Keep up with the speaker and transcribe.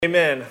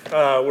Amen.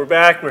 We're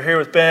back. We're here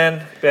with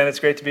Ben. Ben,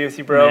 it's great to be with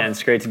you, bro. Man,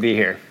 it's great to be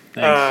here.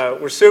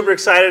 Thanks. We're super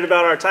excited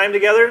about our time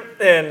together,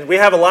 and we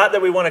have a lot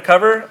that we want to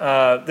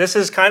cover. This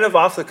is kind of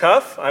off the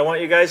cuff. I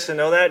want you guys to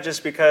know that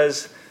just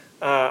because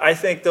I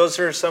think those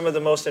are some of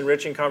the most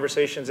enriching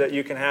conversations that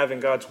you can have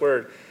in God's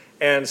Word.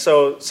 And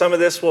so some of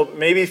this will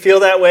maybe feel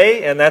that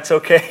way, and that's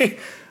okay.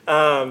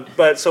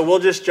 But so we'll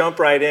just jump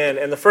right in.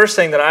 And the first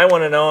thing that I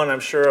want to know, and I'm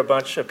sure a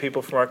bunch of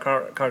people from our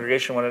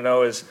congregation want to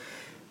know is,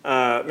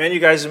 man,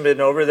 you guys have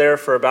been over there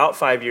for about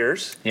 5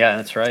 years. Yeah,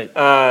 that's right.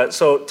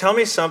 So tell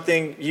me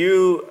something,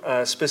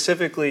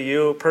 specifically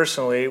you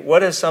personally,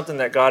 what is something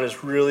that God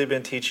has really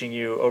been teaching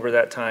you over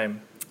that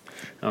time?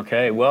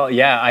 Okay, well,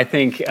 yeah, I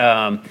think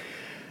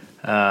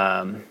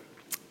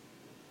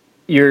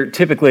you're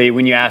typically,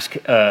 when you ask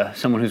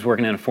someone who's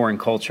working in a foreign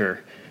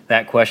culture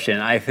that question,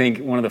 I think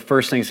one of the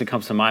first things that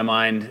comes to my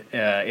mind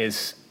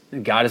is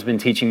God has been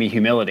teaching me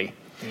humility.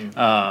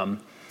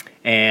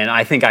 And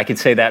I think I could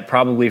say that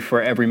probably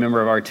for every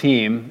member of our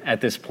team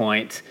at this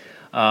point.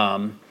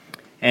 And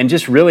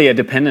just really a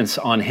dependence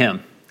on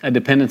Him. A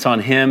dependence on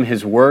Him,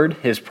 His Word,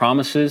 His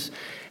promises,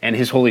 and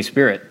His Holy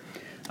Spirit.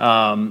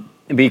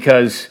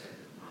 Because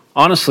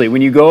honestly,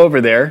 when you go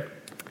over there,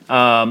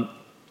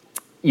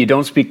 you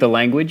don't speak the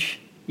language.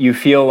 You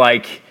feel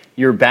like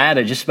you're bad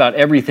at just about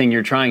everything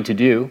you're trying to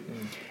do.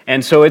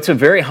 And so it's a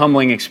very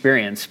humbling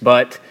experience.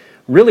 But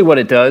really what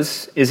it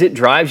does is it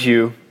drives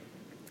you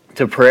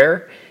to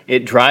prayer.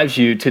 It drives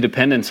you to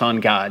dependence on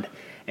God.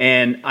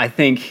 And I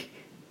think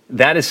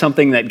that is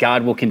something that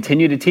God will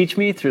continue to teach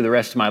me through the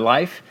rest of my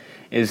life,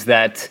 is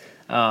that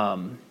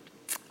I'm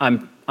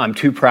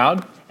too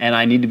proud and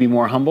I need to be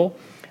more humble.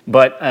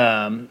 But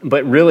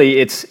really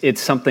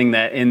it's something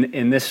that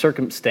in these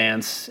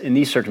circumstances,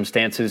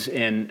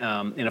 in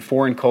a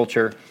foreign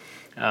culture,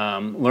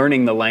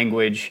 learning the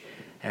language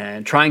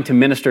and trying to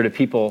minister to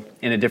people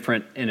in a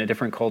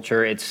different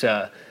culture, it's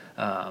a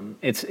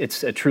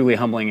truly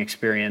humbling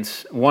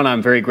experience. One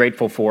I'm very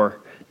grateful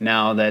for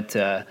now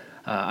that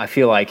I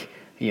feel like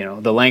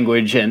the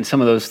language and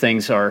some of those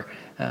things are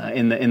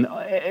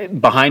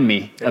behind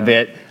me a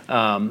bit.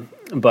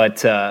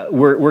 But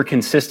we're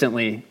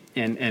consistently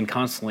and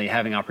constantly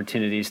having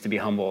opportunities to be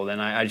humbled,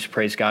 and I just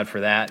praise God for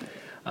that.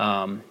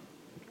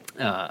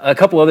 A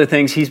couple other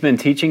things He's been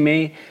teaching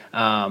me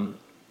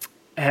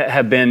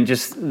have been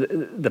just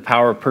the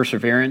power of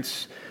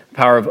perseverance,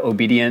 power of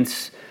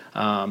obedience.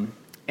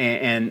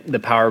 And the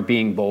power of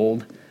being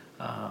bold.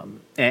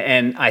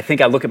 And I think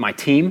I look at my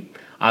team,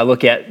 I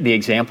look at the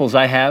examples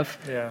I have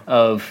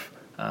of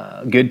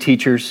good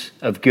teachers,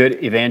 of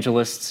good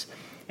evangelists,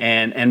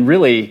 and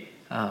really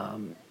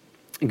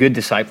good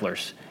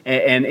disciplers.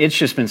 And it's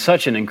just been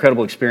such an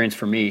incredible experience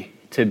for me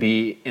to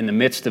be in the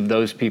midst of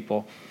those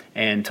people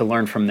and to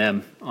learn from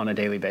them on a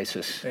daily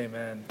basis.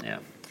 Amen. Yeah.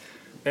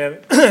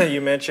 And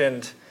you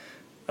mentioned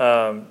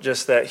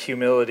just that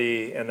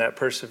humility and that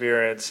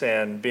perseverance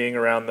and being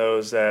around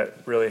those that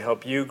really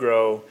help you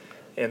grow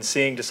and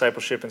seeing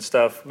discipleship and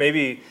stuff.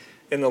 Maybe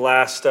in the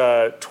last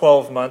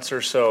 12 months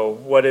or so,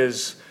 what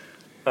is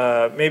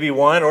maybe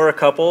one or a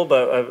couple,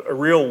 but a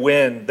real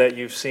win that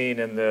you've seen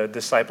in the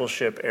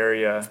discipleship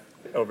area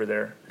over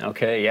there?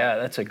 Okay, yeah,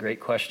 that's a great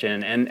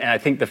question. And I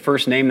think the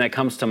first name that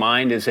comes to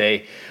mind is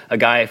a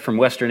guy from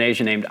Western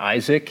Asia named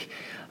Isaac.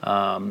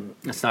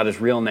 That's not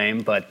his real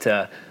name,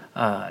 but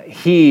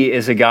he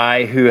is a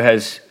guy who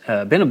has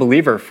been a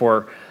believer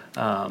for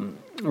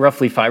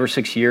roughly 5 or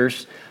 6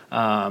 years.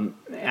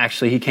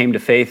 Actually, he came to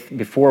faith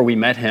before we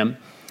met him,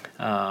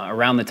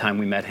 around the time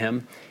we met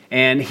him.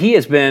 And he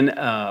has been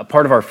a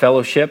part of our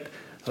fellowship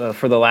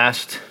for the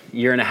last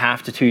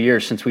 1.5 to 2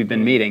 years since we've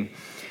been meeting.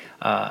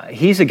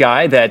 He's a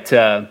guy that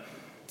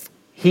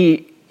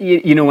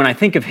when I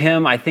think of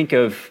him, I think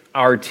of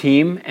our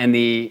team and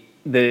the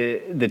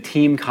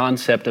team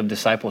concept of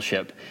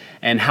discipleship,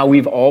 and how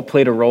we've all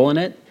played a role in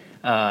it,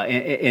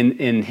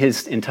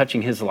 in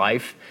touching his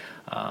life,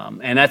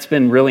 and that's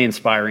been really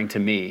inspiring to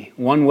me.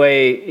 One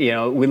way,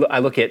 I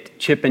look at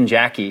Chip and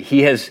Jackie.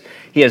 He has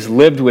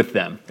lived with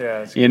them,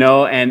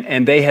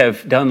 and they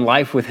have done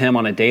life with him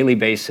on a daily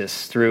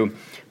basis through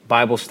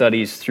Bible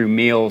studies, through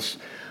meals.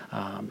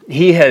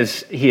 He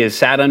has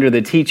sat under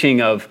the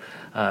teaching of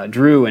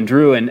Drew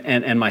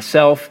and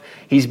myself.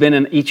 He's been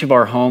in each of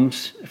our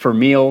homes for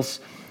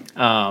meals.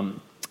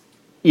 And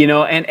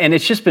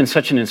it's just been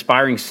such an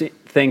inspiring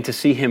thing to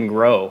see him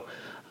grow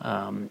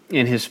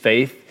in his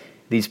faith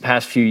these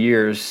past few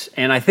years.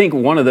 And I think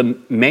one of the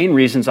main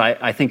reasons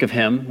I think of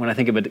him when I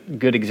think of a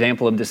good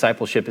example of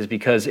discipleship is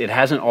because it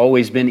hasn't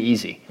always been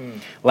easy.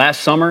 Last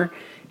summer,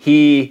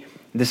 he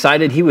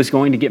decided he was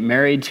going to get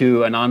married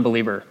to a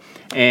non-believer.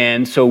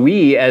 And so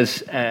we,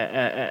 as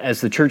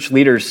the church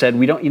leaders, said,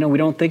 we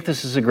don't think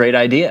this is a great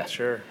idea.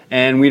 Sure.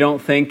 And we don't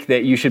think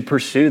that you should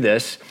pursue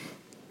this,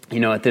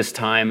 at this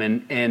time.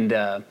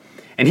 And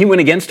he went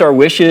against our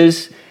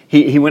wishes.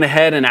 He went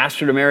ahead and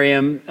asked her to marry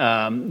him.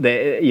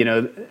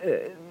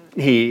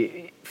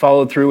 He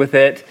followed through with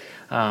it.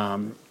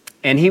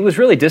 And he was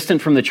really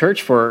distant from the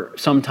church for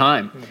some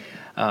time.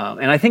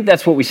 And I think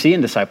that's what we see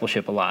in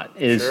discipleship a lot.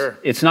 Is Sure.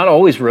 It's not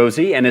always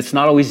rosy and it's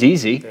not always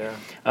easy.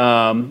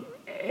 Yeah.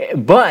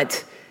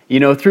 But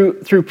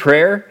through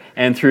prayer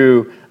and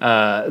through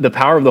the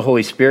power of the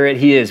Holy Spirit,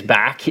 He is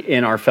back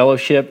in our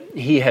fellowship.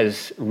 He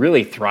has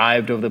really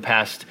thrived over the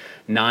past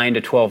 9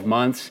 to 12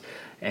 months,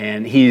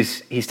 and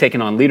he's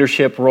taken on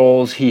leadership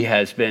roles. He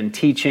has been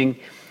teaching,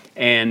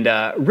 and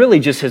really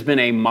just has been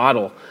a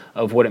model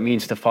of what it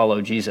means to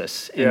follow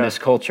Jesus in this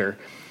culture.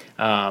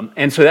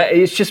 And so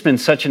it's just been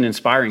such an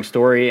inspiring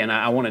story, and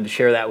I wanted to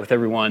share that with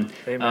everyone.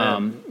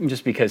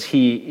 Just because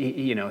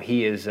he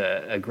is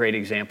a great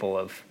example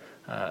of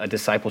a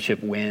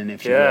discipleship win,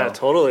 if you will. Yeah,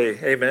 totally.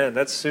 Amen.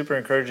 That's super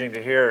encouraging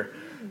to hear.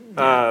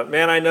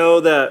 Man, I know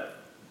that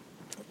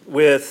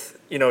with,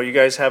 you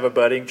guys have a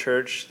budding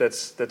church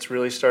that's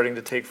really starting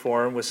to take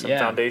form with some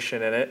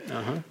foundation in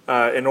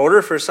it. In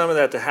order for some of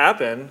that to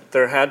happen,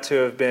 there had to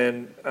have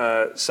been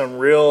some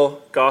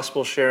real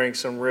gospel sharing,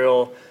 some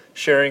real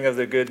sharing of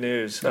the good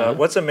news.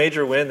 What's a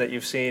major win that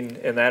you've seen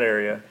in that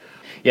area?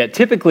 Yeah,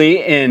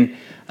 typically in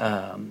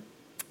an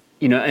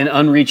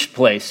unreached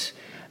place,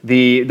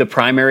 the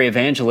primary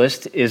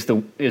evangelist is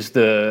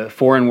the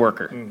foreign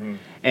worker. Mm-hmm.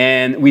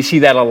 And we see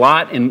that a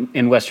lot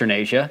in Western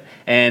Asia.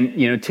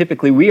 And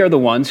typically we are the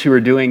ones who are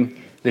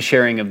doing the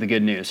sharing of the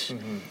good news.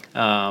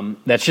 Mm-hmm.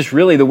 That's just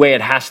really the way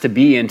it has to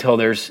be until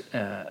there's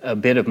a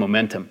bit of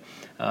momentum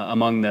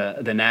among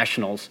the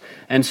nationals.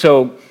 And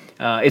so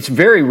it's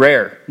very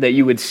rare that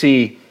you would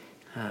see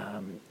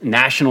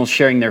nationals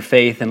sharing their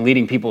faith and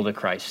leading people to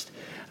Christ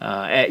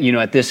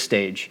at this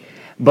stage.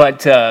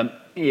 But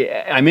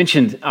I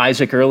mentioned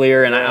Isaac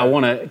earlier, and I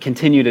want to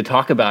continue to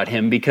talk about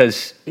him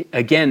because,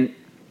 again,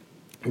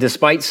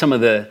 despite some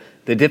of the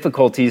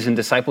difficulties in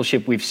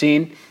discipleship we've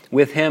seen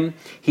with him,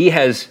 he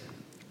has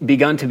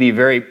begun to be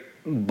very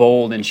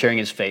bold in sharing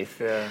his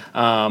faith.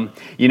 Yeah.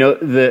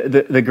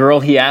 The girl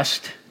he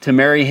asked to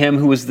marry him,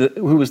 who was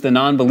the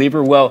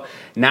non-believer, well,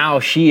 now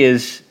she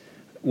is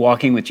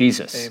walking with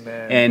Jesus.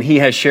 Amen. And he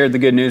has shared the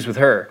good news with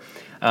her.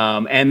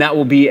 And that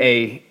will be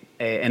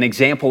an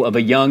example of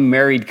a young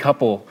married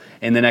couple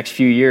in the next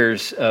few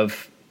years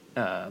of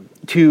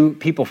two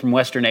people from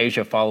Western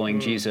Asia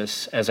following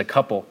Jesus as a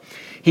couple.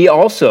 He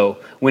also,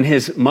 when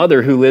his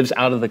mother, who lives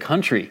out of the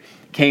country,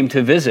 came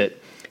to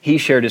visit, he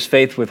shared his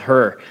faith with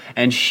her,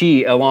 and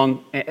she,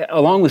 along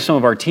with some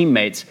of our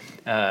teammates,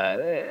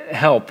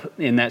 help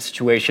in that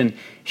situation,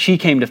 she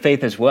came to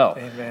faith as well.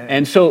 Amen.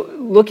 And so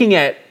looking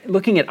at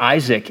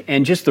Isaac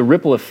and just the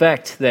ripple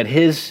effect that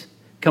his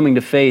coming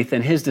to faith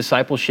and his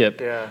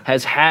discipleship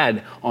has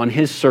had on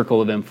his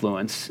circle of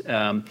influence, his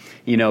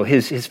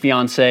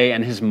fiancée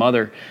and his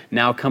mother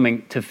now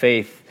coming to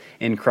faith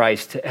in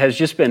Christ has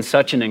just been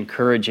such an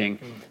encouraging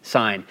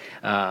sign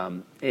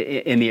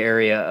in the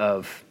area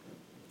of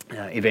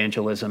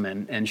evangelism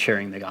and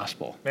sharing the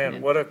gospel.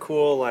 Man, what a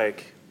cool,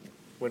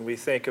 when we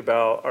think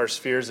about our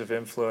spheres of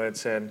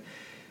influence, and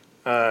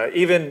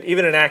even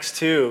in Acts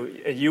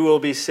 2, you will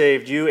be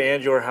saved, you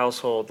and your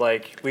household.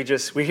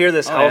 We hear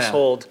this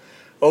household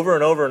over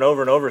and over and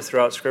over and over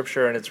throughout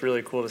Scripture, and it's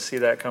really cool to see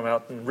that come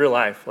out in real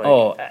life.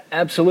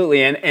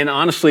 Absolutely, and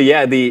honestly,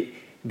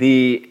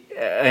 the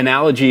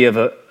analogy of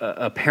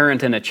a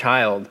parent and a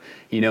child,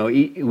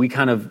 we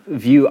kind of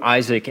view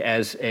Isaac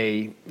as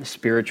a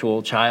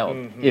spiritual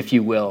child, if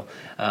you will.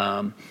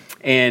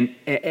 And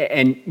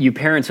you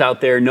parents out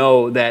there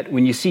know that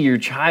when you see your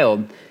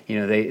child,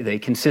 they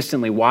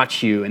consistently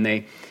watch you and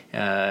they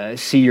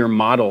see your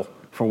model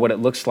for what it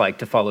looks like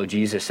to follow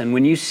Jesus. And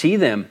when you see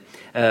them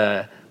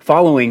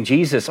following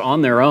Jesus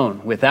on their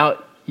own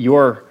without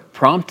your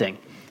prompting,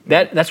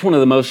 that's one of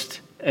the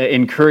most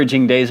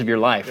encouraging days of your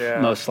life,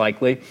 most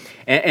likely.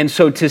 And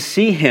so to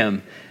see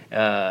him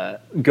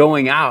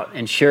going out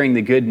and sharing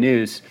the good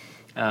news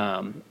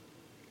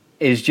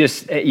is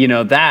just,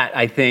 that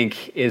I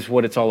think is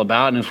what it's all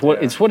about. And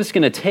it's what it's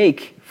going to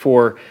take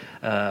for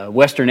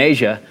Western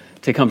Asia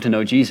to come to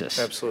know Jesus.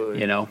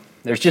 Absolutely.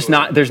 There's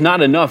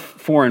not enough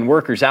foreign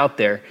workers out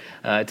there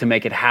to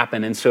make it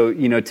happen. And so,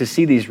 to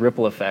see these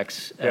ripple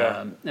effects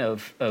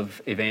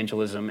of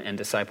evangelism and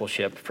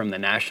discipleship from the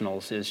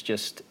nationals is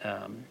just,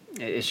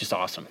 it's just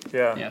awesome.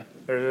 Yeah.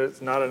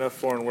 There's not enough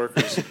foreign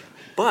workers.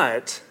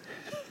 But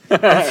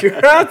if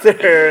you're out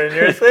there and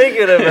you're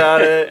thinking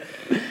about it,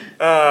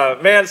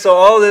 man, so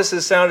all this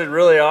has sounded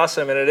really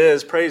awesome, and it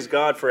is. Praise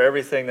God for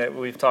everything that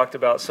we've talked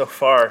about so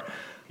far.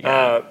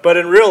 Yeah. But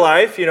in real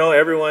life,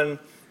 everyone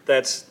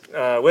that's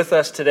with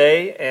us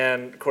today,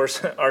 and of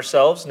course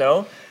ourselves,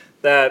 know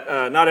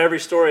that not every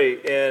story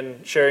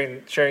in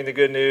sharing the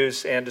good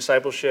news and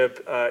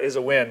discipleship is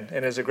a win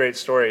and is a great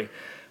story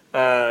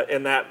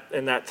in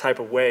that type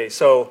of way.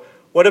 So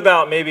what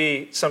about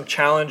maybe some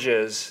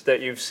challenges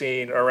that you've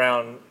seen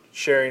around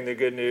sharing the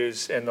good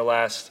news in the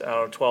last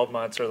 12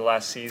 months or the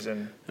last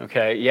season?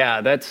 Okay,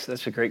 yeah,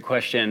 that's a great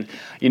question.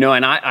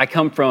 And I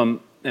come from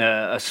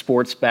a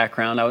sports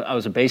background. I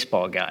was a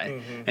baseball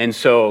guy, and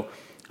so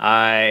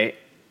I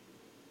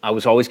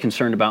was always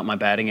concerned about my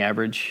batting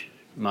average,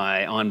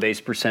 my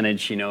on-base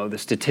percentage, the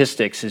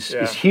statistics is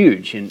Yeah.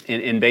 huge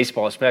in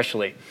baseball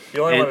especially.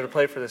 You only And- wanted to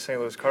play for the St.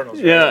 Louis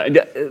Cardinals, right?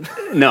 Yeah,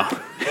 no.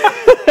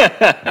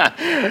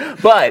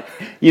 But,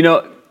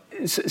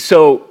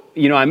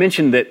 I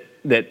mentioned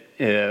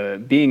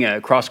that being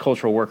a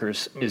cross-cultural worker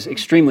is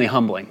extremely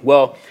humbling.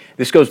 Well,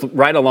 this goes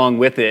right along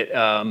with it.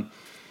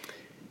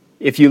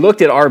 If you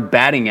looked at our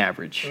batting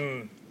average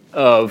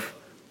of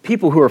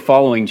people who are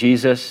following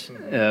Jesus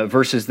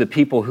versus the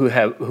people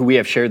who we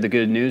have shared the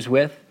good news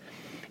with,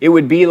 it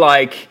would be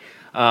like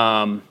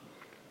an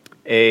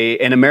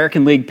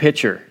American League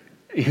pitcher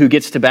who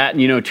gets to bat,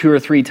 2 or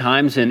 3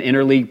 times in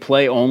interleague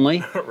play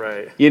only.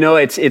 Right.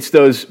 It's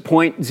those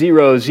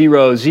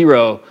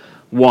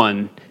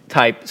 .0001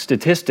 type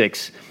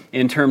statistics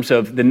in terms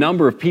of the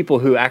number of people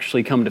who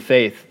actually come to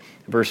faith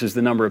versus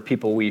the number of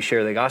people we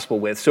share the gospel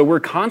with. So we're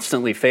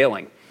constantly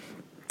failing.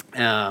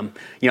 I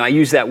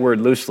use that word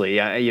loosely.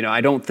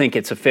 I don't think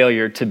it's a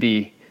failure to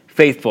be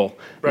faithful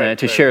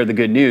to share the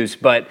good news,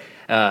 but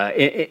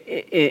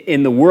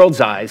in the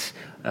world's eyes,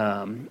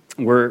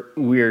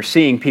 we're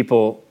seeing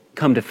people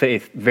come to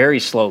faith very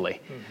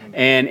slowly,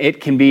 and it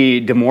can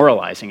be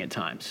demoralizing at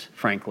times,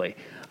 frankly.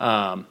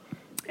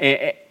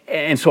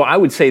 And so I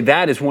would say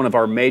that is one of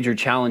our major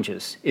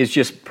challenges, is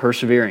just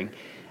persevering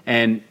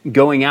and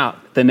going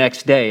out the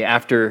next day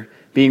after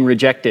being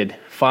rejected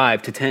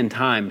 5 to 10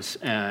 times,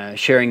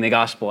 sharing the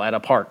gospel at a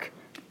park,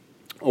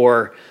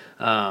 or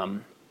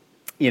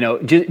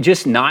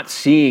just not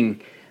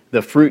seeing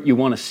the fruit you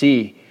want to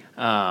see.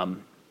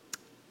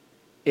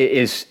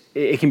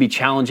 It can be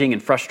challenging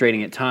and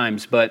frustrating at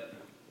times, but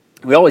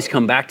we always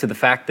come back to the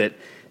fact that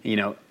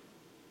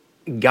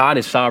God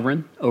is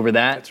sovereign over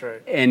that. That's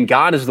right. And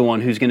God is the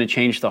one who's going to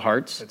change the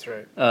hearts. That's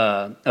right.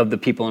 Of the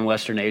people in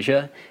Western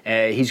Asia.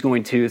 He's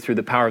going to, through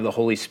the power of the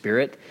Holy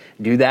Spirit,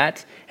 do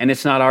that. And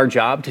it's not our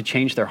job to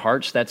change their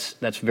hearts.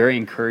 That's very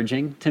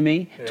encouraging to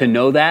me to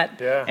know that.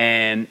 Yeah.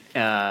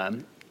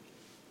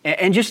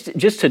 And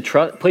just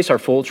to place our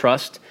full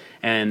trust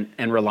and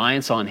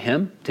reliance on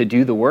Him to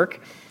do the work,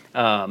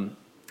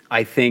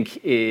 I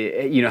think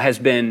has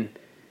been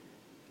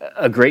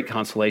a great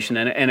consolation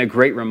and a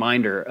great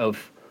reminder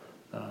of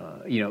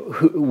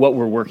what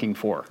we're working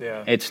for.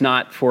 Yeah. It's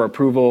not for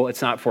approval.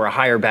 It's not for a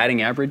higher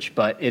batting average,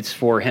 but it's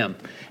for Him,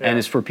 and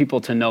it's for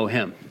people to know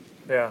Him.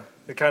 Yeah,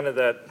 the kind of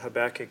that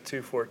Habakkuk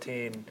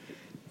 2:14,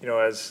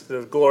 as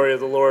the glory of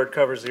the Lord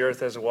covers the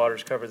earth as the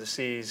waters cover the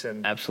seas,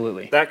 and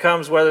Absolutely. that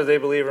comes whether they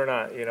believe or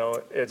not.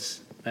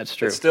 That's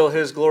true. It's still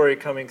His glory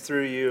coming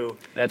through you.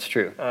 That's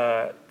true.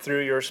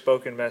 Through your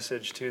spoken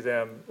message to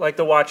them, like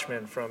the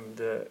watchman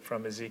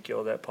from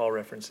Ezekiel that Paul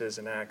references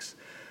in Acts.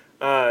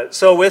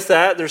 So with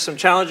that, there's some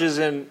challenges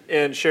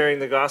in sharing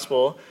the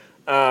gospel,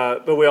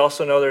 but we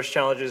also know there's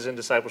challenges in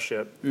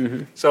discipleship.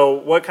 Mm-hmm. So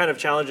what kind of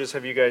challenges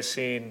have you guys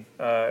seen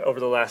over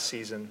the last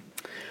season?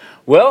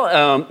 Well,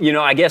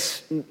 I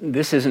guess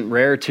this isn't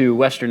rare to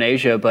Western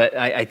Asia, but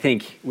I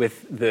think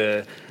with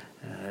the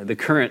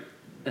current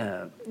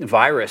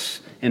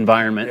virus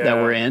environment that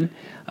we're in,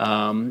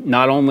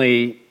 not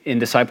only in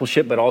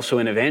discipleship but also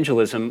in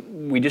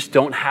evangelism, we just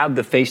don't have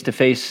the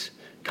face-to-face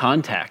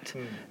contact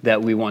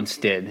that we once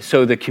did.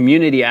 So the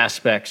community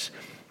aspects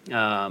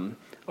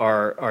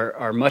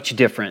are much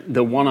different.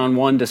 The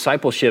one-on-one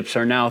discipleships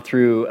are now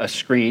through a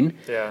screen.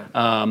 Yeah.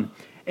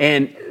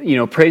 And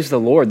praise the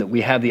Lord that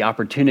we have the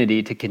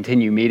opportunity to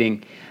continue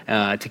meeting,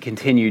 to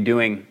continue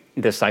doing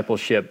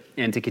discipleship,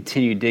 and to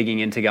continue digging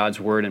into God's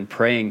Word and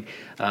praying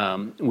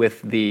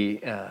with the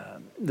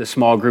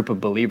small group of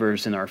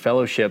believers in our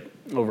fellowship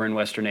over in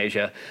Western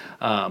Asia.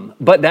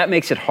 But that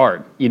makes it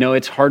hard.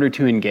 It's harder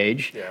to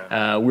engage.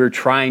 Yeah. We're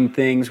trying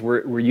things.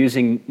 We're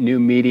using new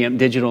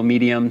digital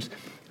mediums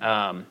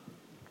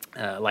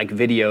like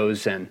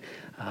videos and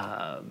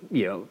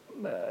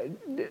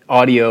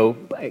audio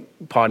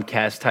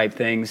podcast type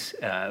things.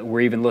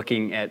 We're even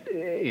looking at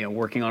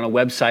working on a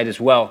website as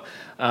well.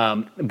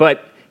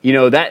 But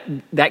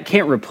that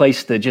can't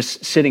replace the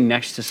just sitting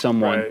next to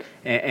someone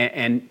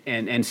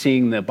and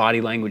seeing the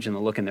body language and the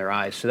look in their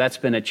eyes. So that's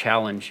been a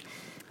challenge.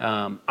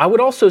 I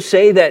would also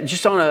say that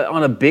just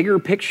on a bigger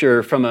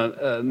picture from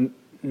a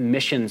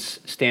missions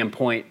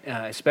standpoint,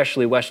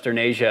 especially Western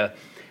Asia,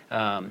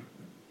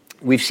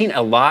 we've seen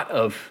a lot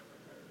of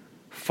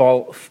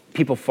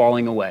people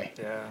falling away.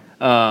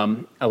 Yeah.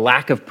 A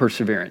lack of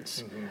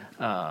perseverance.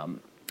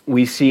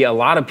 We see a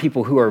lot of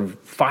people who are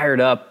fired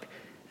up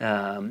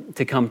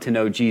to come to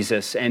know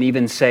Jesus and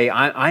even say,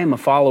 I am a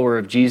follower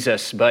of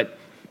Jesus, but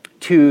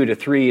 2 to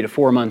 3 to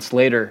 4 months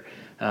later,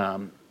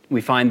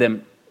 we find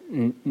them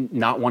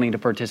not wanting to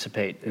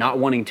participate, not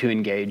wanting to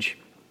engage.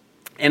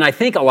 And I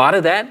think a lot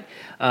of that,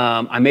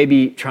 I may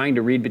be trying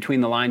to read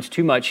between the lines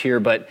too much here,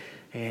 but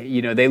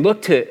they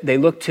look to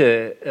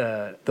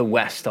the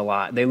West a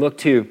lot. They look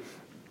to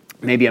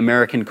maybe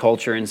American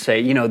culture and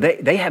say,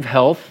 they have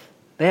health,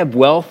 they have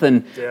wealth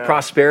and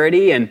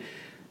prosperity, and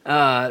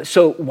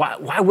so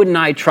why wouldn't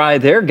I try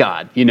their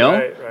God?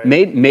 Right.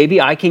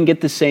 Maybe I can get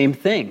the same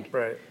thing.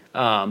 Right.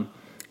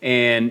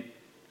 And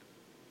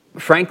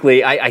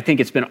frankly, I think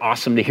it's been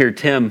awesome to hear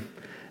Tim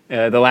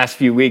the last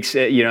few weeks,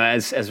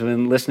 as I've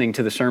been listening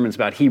to the sermons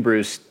about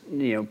Hebrews,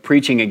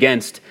 preaching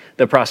against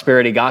the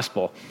prosperity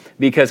gospel,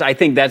 because I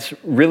think that's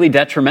really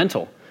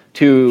detrimental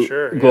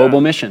to global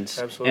missions.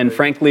 Absolutely. And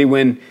frankly,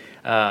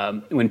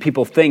 when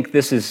people think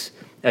this is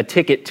a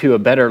ticket to a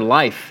better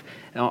life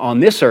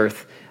on this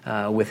earth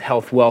with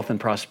health, wealth, and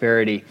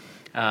prosperity,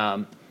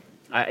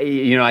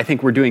 I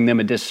think we're doing them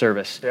a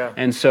disservice. Yeah.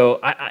 And so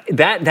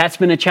that's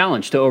been a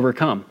challenge to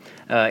overcome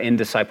in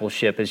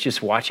discipleship, is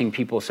just watching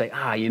people say,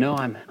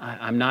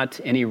 I'm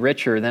not any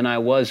richer than I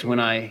was when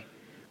I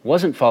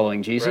wasn't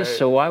following Jesus, Right.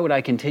 so why would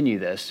I continue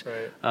this?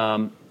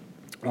 Right.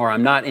 Or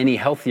I'm not any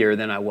healthier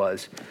than I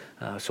was,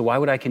 so why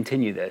would I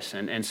continue this?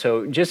 And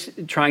so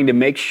just trying to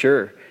make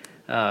sure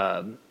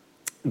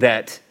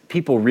that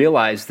people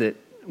realize that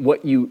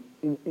what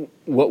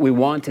we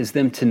want is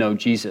them to know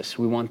Jesus.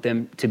 We want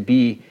them to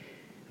be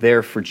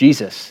there for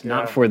Jesus,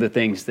 not for the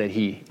things that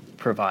he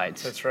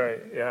provides. That's right,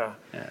 yeah.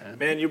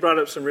 Man, you brought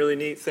up some really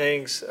neat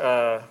things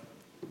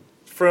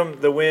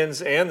from the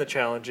wins and the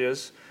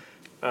challenges,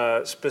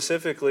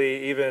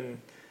 specifically even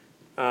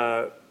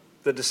the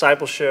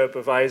discipleship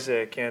of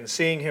Isaac and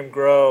seeing him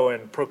grow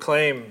and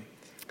proclaim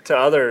to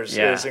others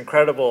is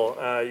incredible.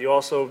 You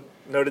also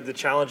noted the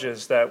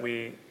challenges that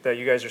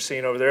you guys are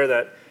seeing over there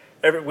that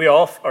we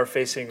all are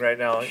facing right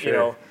now.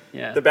 Sure.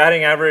 The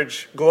batting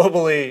average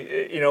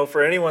globally,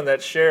 for anyone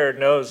that's shared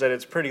knows that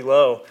it's pretty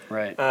low.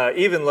 Right.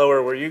 Even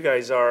lower where you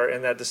guys are,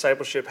 and that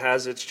discipleship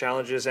has its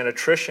challenges, and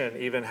attrition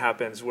even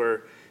happens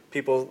where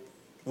people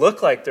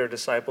look like they're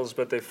disciples,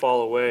 but they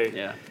fall away.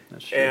 Yeah,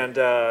 that's true. And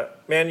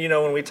man,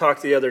 when we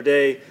talked the other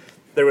day,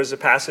 there was a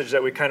passage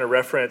that we kind of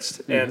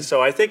referenced, and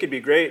so I think it'd be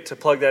great to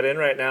plug that in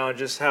right now and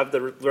just have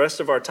the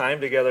rest of our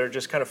time together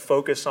just kind of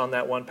focus on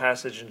that one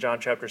passage in John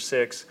chapter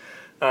 6.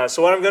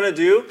 So what I'm going to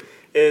do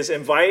is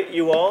invite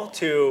you all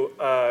to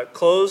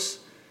press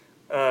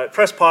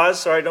pause.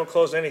 Sorry, don't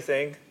close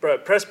anything.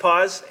 But press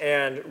pause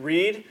and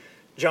read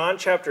John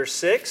chapter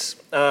 6.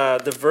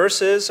 The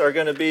verses are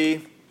going to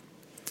be,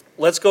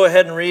 let's go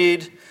ahead and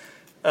read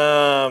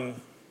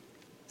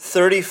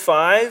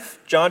 35,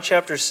 John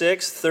chapter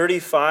 6,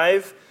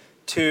 35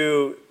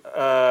 to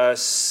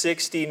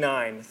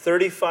 69.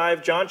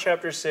 35, John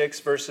chapter 6,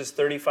 verses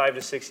 35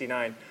 to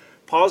 69.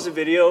 Pause the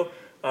video.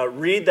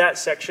 Read that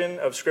section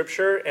of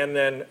Scripture, and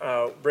then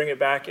bring it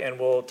back, and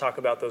we'll talk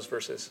about those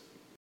verses.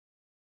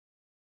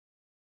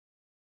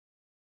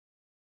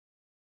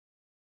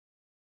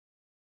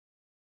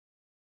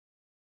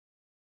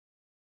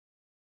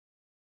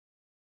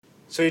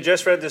 So you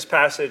just read this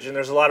passage, and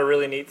there's a lot of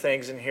really neat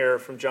things in here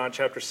from John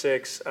chapter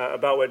 6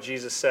 about what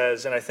Jesus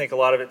says, and I think a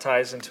lot of it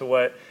ties into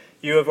what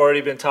you have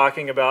already been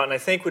talking about, and I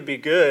think would be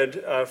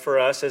good for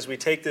us as we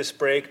take this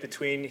break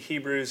between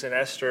Hebrews and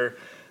Esther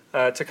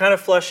to kind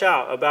of flesh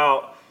out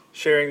about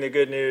sharing the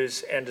good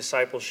news and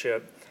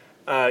discipleship.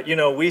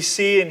 We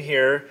see in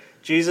here,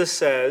 Jesus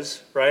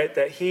says, right,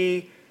 that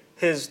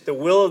the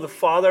will of the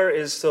Father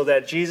is so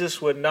that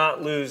Jesus would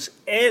not lose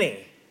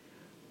any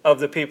of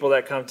the people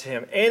that come to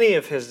him, any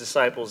of his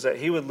disciples, that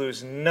he would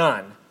lose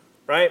none,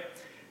 right?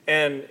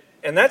 And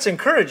that's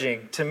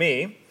encouraging to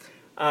me.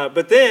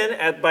 But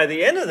then, by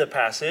the end of the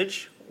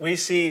passage, we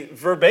see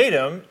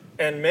verbatim,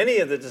 and many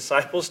of the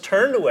disciples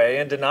turned away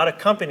and did not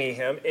accompany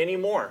him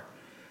anymore.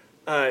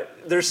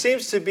 There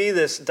seems to be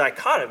this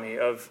dichotomy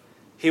of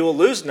he will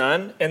lose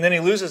none, and then he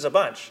loses a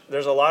bunch.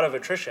 There's a lot of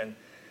attrition.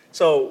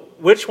 So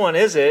which one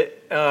is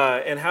it,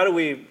 and how do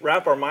we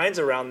wrap our minds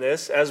around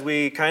this as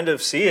we kind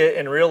of see it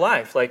in real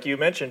life? Like you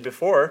mentioned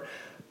before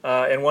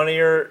in one of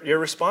your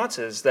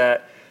responses,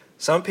 that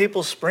some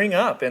people spring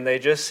up and they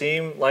just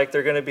seem like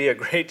they're going to be a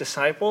great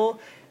disciple,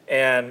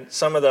 and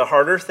some of the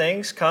harder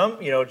things come.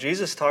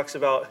 Jesus talks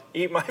about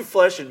eat my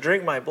flesh and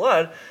drink my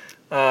blood,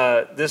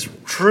 this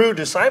true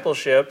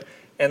discipleship,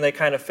 and they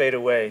kind of fade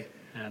away.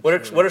 What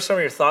are some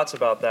of your thoughts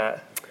about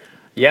that?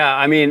 Yeah,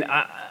 I mean,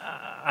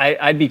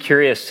 I'd be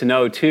curious to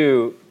know,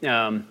 too,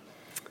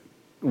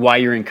 why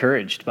you're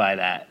encouraged by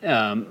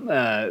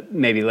that,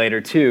 maybe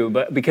later, too.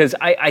 But because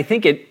I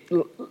think it,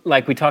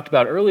 like we talked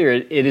about earlier,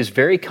 it is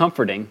very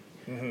comforting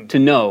to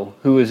know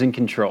who is in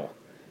control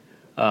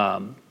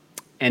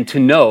and to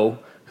know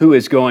who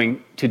is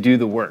going to do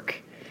the work.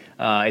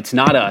 It's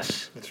not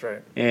us. That's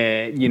right.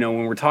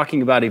 When we're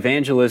talking about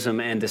evangelism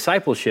and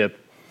discipleship,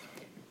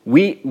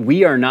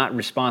 we are not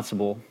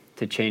responsible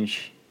to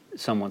change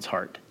someone's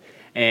heart.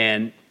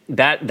 And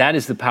that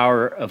is the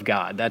power of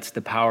God. That's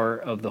the power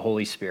of the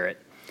Holy Spirit.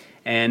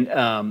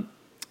 And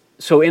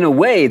so in a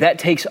way, that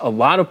takes a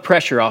lot of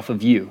pressure off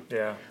of you.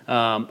 Yeah.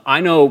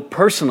 I know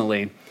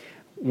personally,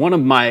 one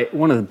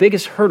of the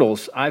biggest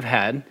hurdles I've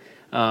had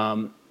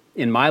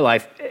in my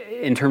life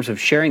in terms of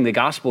sharing the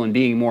gospel and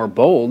being more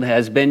bold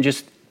has been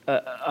just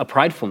a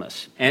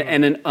pridefulness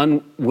and an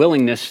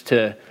unwillingness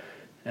to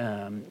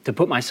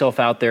put myself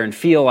out there and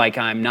feel like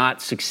I'm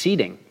not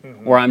succeeding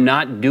or I'm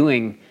not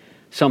doing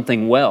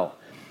something well.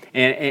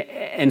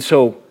 And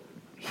so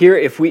here,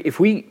 if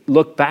we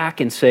look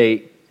back and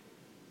say,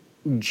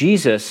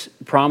 Jesus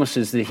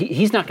promises that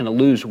he's not going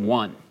to lose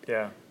one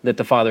that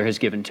the Father has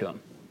given to him.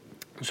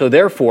 So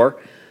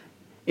therefore,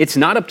 it's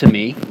not up to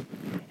me,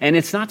 and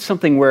it's not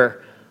something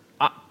where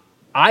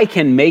I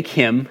can make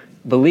him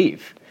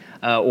believe,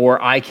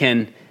 or I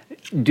can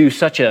do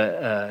such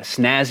a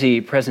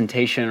snazzy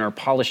presentation or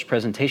polished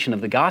presentation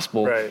of the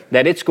gospel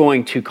that it's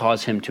going to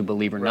cause him to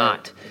believe or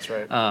not. That's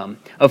right.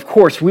 Of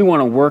course, we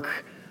want to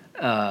work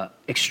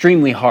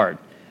extremely hard,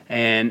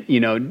 and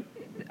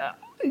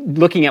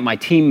looking at my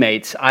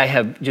teammates, I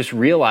have just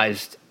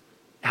realized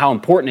how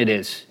important it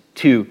is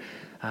to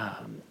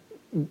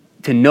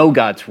know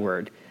God's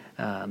word,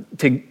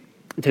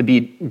 to be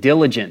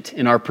diligent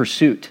in our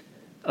pursuit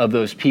of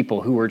those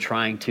people who we're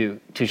trying to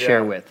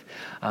share with.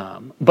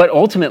 But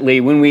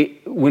ultimately, when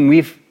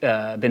we've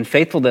been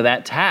faithful to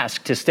that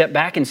task, to step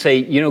back and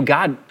say,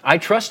 God, I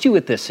trust you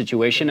with this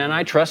situation, and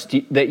I trust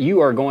that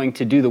you are going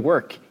to do the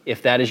work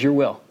if that is your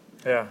will.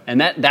 Yeah.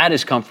 And that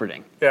is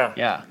comforting. Yeah.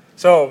 Yeah.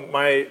 So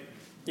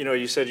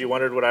you said you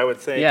wondered what I would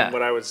think and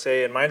what I would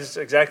say, and mine is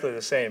exactly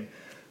the same.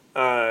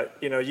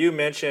 You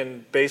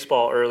mentioned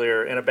baseball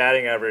earlier in a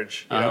batting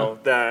average,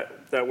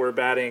 that we're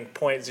batting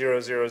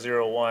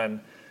 .0001,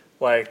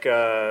 like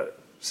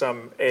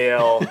some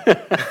AL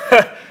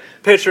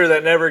pitcher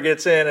that never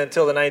gets in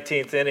until the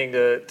 19th inning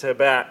to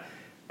bat.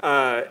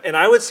 And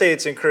I would say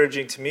it's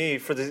encouraging to me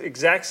for the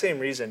exact same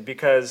reason,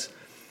 because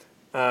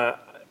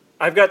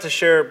I've got to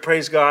share,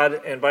 praise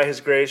God, and by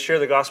His grace, share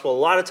the gospel a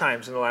lot of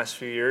times in the last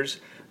few years,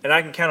 and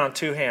I can count on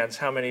two hands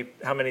how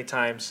many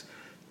times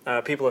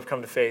people have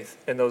come to faith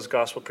in those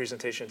gospel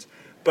presentations.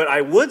 But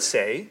I would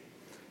say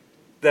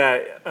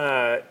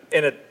that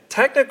in a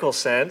technical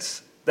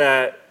sense,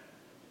 that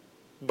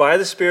by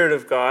the Spirit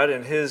of God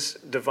and His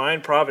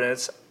divine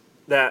providence,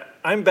 that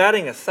I'm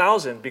batting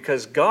 1,000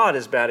 because God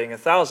is batting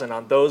 1,000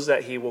 on those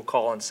that He will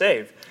call and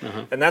save.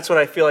 And that's what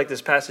I feel like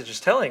this passage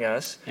is telling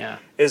us,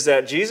 is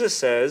that Jesus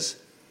says,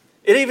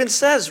 it even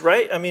says,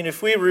 right? I mean,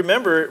 if we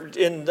remember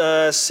in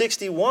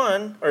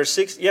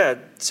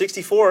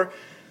 64,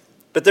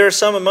 but there are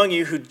some among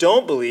you who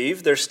don't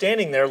believe. They're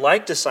standing there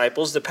like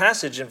disciples. The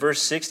passage in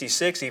verse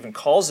 66 even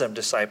calls them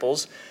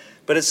disciples.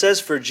 But it says,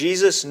 for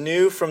Jesus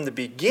knew from the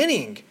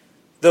beginning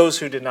those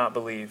who did not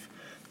believe.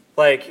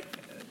 Like,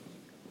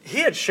 He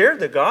had shared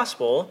the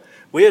gospel.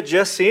 We had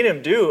just seen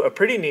Him do a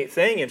pretty neat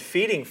thing in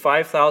feeding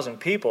 5,000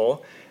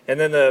 people. And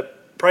then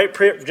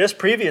just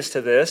previous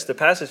to this, the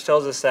passage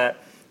tells us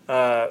that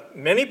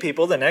many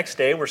people the next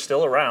day were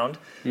still around.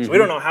 So we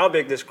don't know how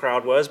big this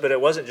crowd was, but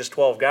it wasn't just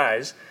 12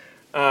 guys.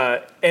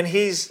 And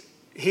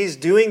he's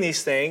doing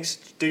these things,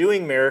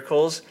 doing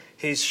miracles.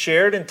 He's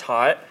shared and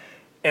taught.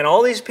 And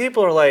all these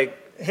people are like,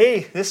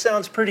 hey, this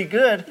sounds pretty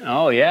good.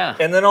 Oh, yeah.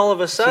 And then all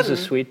of a sudden, this is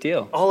a sweet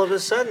deal. All of a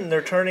sudden,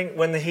 they're turning,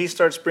 when he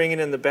starts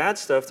bringing in the bad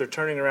stuff, they're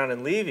turning around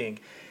and leaving.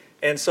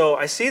 And so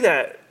I see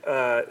that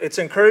it's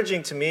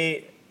encouraging to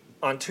me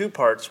on two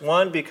parts.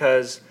 One,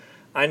 because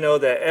I know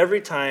that every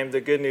time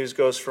the good news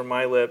goes from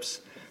my lips,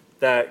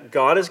 that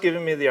God has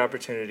given me the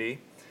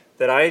opportunity,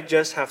 that I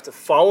just have to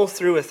follow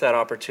through with that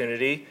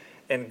opportunity,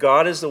 and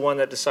God is the one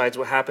that decides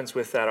what happens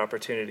with that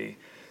opportunity.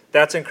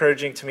 That's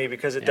encouraging to me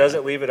because it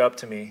doesn't leave it up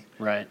to me.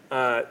 Right.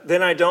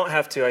 Then I don't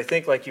have to, I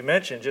think like you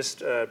mentioned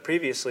just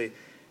previously,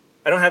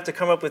 I don't have to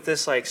come up with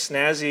this like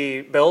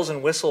snazzy bells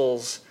and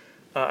whistles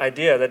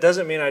idea. That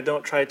doesn't mean I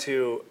don't try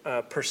to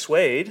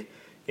persuade.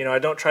 I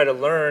don't try to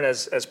learn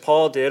as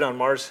Paul did on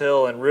Mars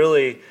Hill and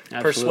really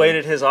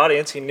persuaded his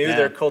audience. He knew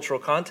their cultural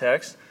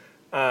context.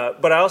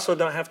 But I also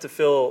don't have to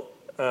feel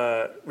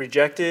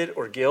rejected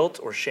or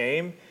guilt or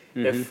shame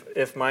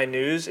if my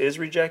news is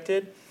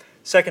rejected.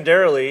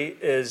 Secondarily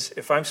is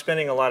if I'm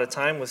spending a lot of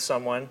time with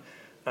someone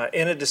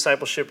in a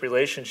discipleship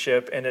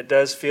relationship and it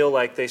does feel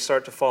like they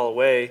start to fall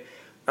away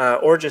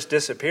or just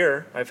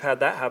disappear, I've had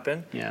that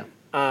happen,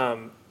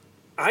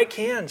 I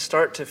can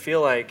start to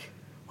feel like,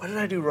 what did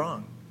I do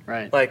wrong?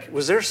 Right. Like,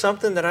 was there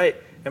something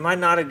am I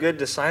not a good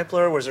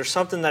discipler? Was there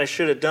something that I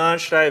should have done?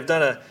 Should I have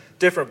done a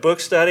different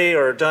book study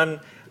or done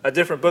a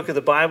different book of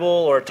the Bible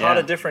or taught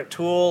a different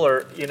tool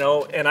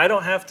and I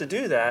don't have to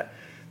do that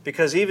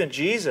because even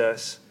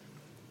Jesus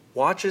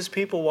watches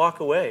people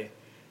walk away.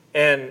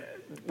 And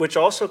which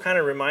also kind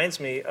of reminds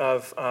me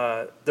of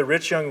the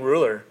rich young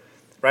ruler,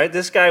 right?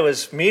 This guy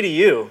was me to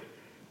you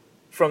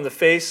from the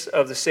face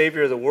of the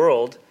Savior of the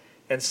world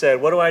and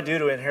said, what do I do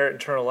to inherit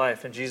eternal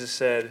life? And Jesus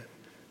said,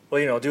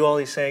 well, do all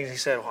these things. He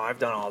said, well, I've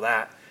done all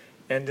that.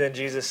 And then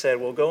Jesus said,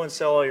 well, go and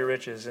sell all your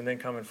riches and then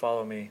come and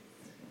follow me.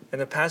 And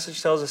the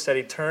passage tells us that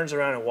he turns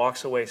around and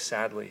walks away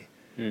sadly.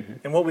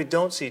 And what we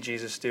don't see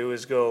Jesus do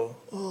is go,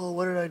 oh,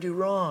 what did I do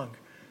wrong?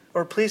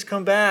 Or please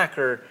come back.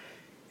 Or,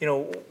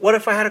 what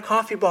if I had a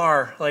coffee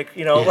bar?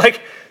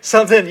 Like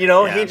something,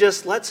 he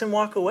just lets him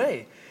walk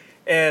away.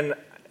 And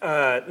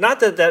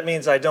not that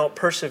means I don't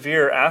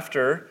persevere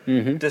after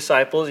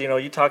disciples.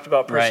 You talked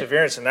about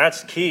perseverance, and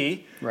that's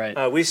key.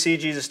 Right. We see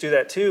Jesus do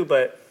that too,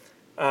 but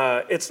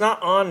it's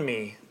not on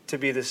me to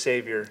be the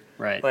Savior.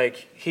 Right.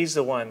 Like, He's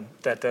the one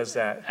that does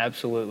that.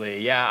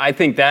 Absolutely. Yeah, I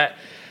think that,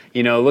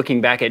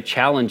 looking back at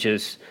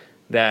challenges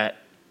that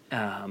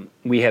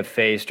we have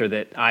faced or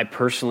that I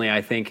personally,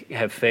 I think,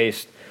 have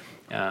faced,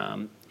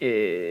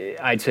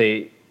 I'd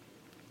say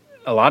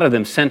a lot of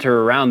them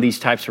center around these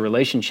types of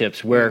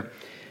relationships where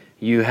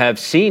you have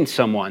seen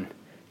someone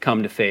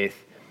come to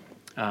faith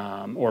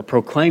or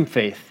proclaim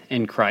faith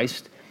in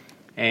Christ,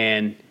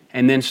 and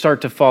then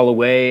start to fall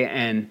away,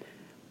 and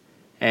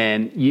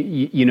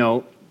you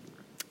know,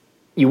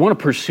 you want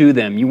to pursue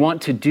them. You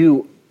want to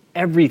do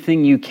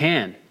everything you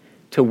can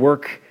to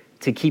work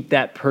to keep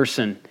that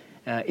person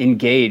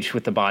engaged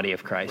with the body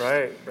of Christ.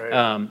 Right.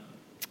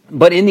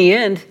 But in the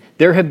end,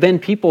 there have been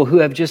people who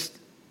have just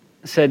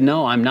said,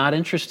 no, I'm not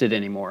interested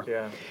anymore.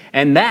 Yeah.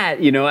 And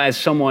that, you know, as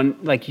someone,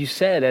 like you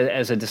said,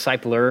 as a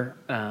discipler,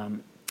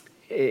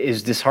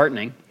 is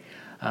disheartening.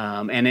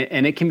 And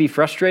it can be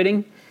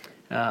frustrating.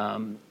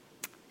 And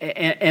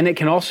it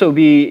can also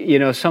be, you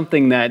know,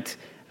 something that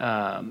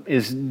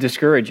is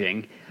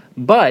discouraging.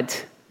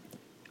 But,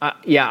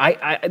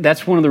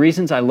 that's one of the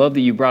reasons I love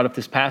that you brought up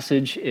this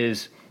passage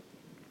is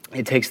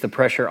it takes the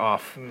pressure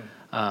off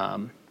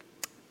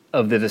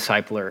of the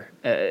discipler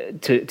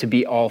to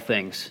be all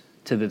things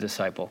to the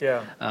disciple,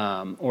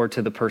 or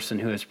to the person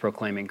who is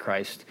proclaiming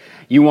Christ.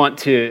 You want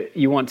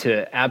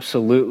to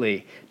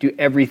absolutely do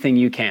everything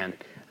you can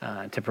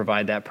to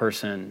provide that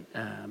person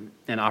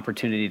an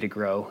opportunity to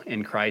grow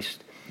in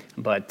Christ.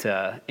 But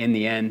in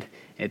the end,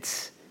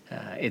 it's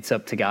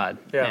up to God,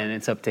 and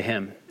it's up to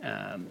Him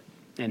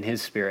and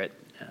His Spirit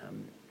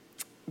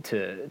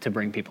to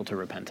bring people to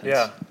repentance.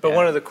 Yeah, but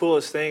one of the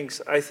coolest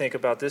things I think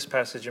about this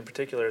passage in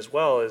particular as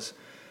well is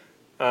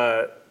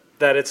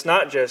that it's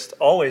not just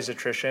always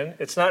attrition,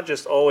 it's not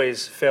just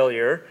always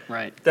failure,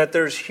 right? That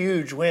there's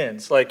huge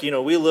wins. Like, you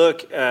know, we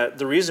look at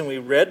the reason we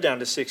read down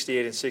to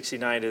 68 and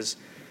 69 is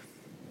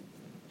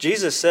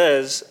Jesus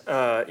says,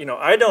 you know,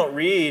 I don't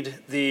read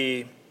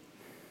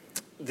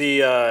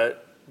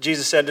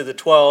Jesus said to the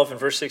 12 in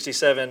verse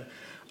 67,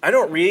 I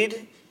don't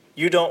read,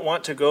 you don't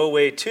want to go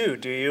away too,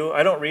 do you?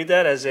 I don't read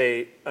that as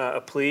a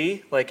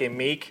plea, like a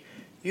meek,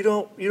 you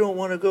don't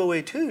want to go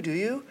away too, do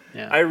you?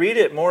 Yeah. I read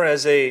it more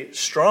as a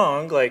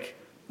strong, like,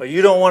 well,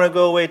 you don't want to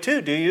go away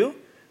too, do you?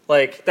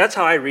 Like, that's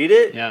how I read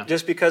it,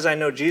 just because I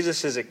know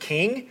Jesus is a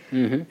king,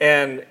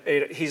 and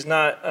He's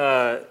not,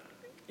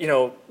 you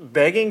know,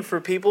 begging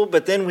for people,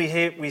 but then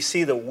we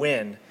see the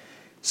win.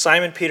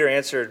 Simon Peter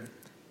answered,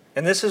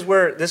 and this is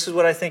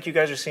what I think you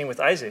guys are seeing with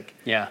Isaac.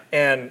 Yeah.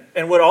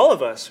 And what all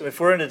of us, if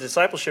we're in a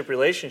discipleship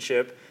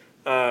relationship,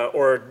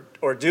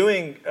 or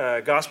doing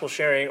gospel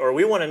sharing, or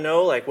we want to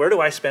know, like, where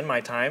do I spend my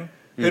time?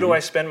 Who do I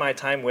spend my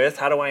time with?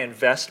 How do I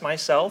invest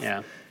myself?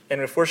 Yeah. And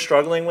if we're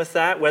struggling with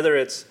that, whether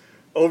it's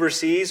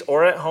overseas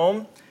or at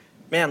home,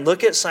 man,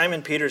 look at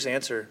Simon Peter's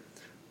answer.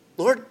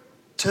 Lord,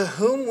 to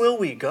whom will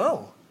we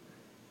go?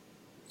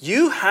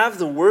 You have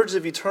the words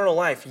of eternal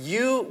life.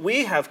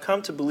 We have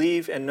come to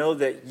believe and know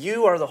that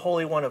you are the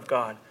Holy One of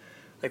God.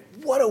 Like,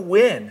 what a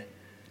win.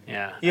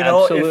 Yeah, you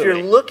know, absolutely. If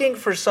you're looking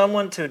for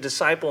someone to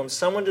disciple and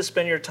someone to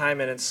spend your time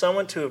in and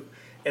someone to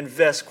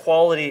invest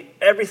quality,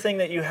 everything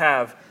that you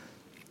have,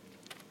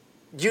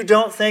 you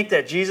don't think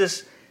that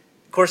Jesus,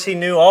 of course He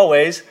knew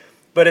always,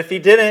 but if He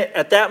didn't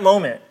at that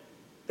moment,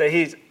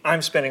 that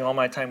I'm spending all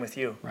my time with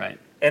you. Right.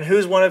 And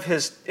who's one of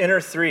His inner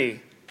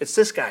three? It's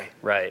this guy.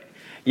 Right.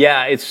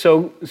 Yeah, it's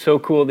so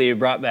cool that you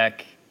brought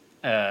back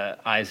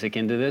Isaac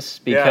into this,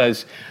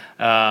 because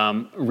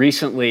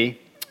recently,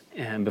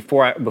 and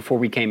before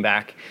we came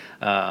back,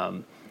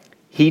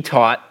 he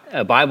taught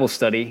a Bible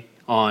study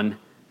on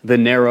the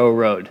narrow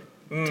road,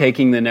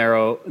 taking the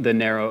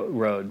narrow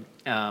road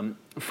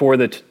for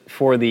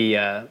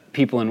the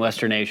people in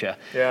Western Asia.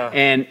 Yeah.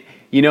 And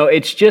you know,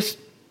 it's just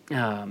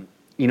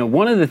you know,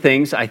 one of the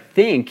things I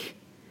think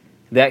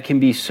that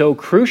can be so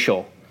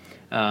crucial.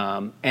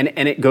 And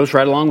it goes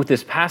right along with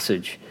this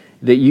passage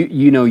that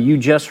you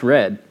just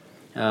read.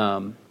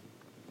 Lord,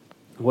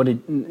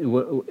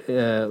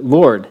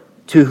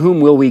 to whom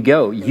will we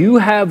go? You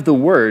have the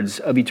words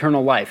of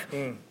eternal life.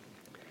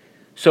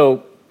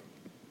 So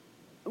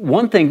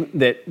one thing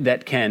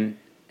that can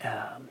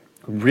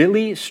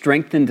really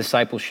strengthen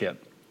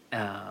discipleship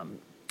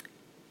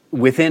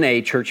within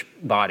a church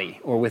body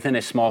or within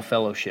a small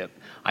fellowship,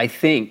 I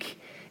think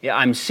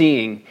I'm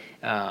seeing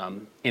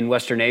in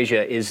Western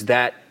Asia, is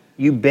that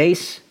you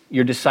base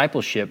your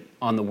discipleship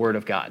on the Word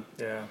of God.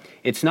 Yeah.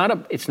 It's not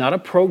a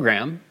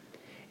program.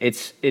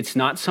 It's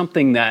not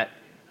something that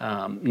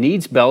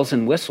needs bells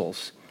and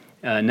whistles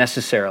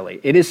necessarily.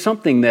 It is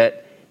something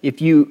that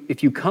if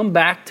you come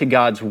back to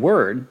God's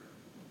Word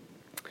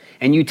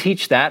and you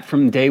teach that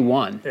from day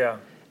one,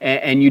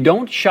 and you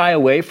don't shy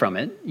away from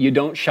it, you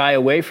don't shy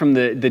away from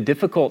the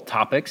difficult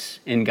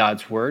topics in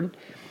God's Word,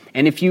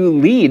 and if you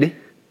lead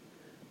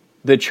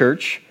the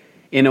church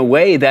in a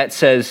way that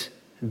says,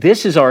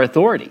 this is our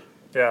authority.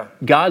 Yeah.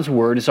 God's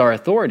Word is our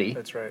authority.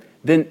 That's right.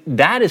 Then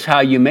that is how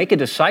you make a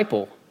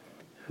disciple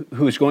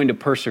who is going to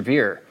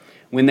persevere.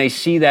 When they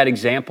see that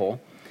example,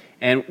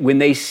 and when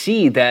they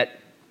see that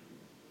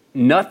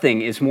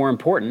nothing is more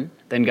important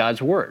than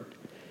God's Word.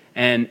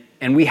 And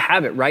we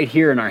have it right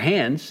here in our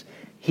hands.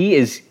 He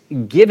is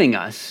giving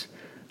us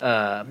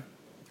a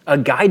a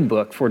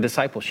guidebook for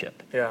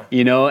discipleship. Yeah.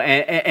 You know,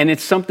 and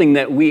it's something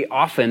that we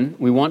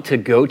want to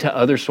go to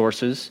other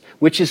sources,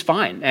 which is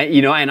fine.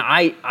 You know, and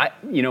I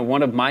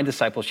one of my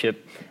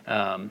discipleship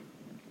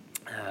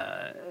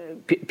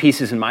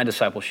pieces in my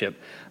discipleship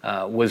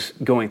was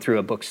going through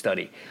a book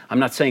study. I'm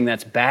not saying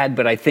that's bad,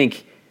 but I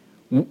think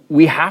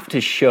we have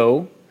to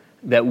show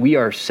that we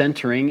are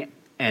centering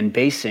and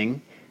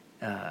basing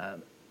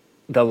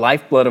the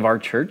lifeblood of our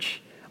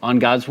church on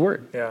God's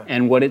word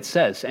and what it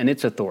says and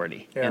its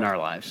authority in our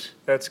lives.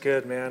 That's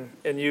good, man.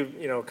 And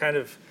you know, kind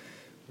of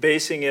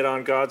basing it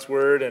on God's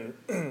word, and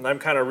I'm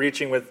kind of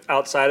reaching with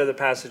outside of the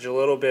passage a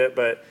little bit,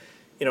 but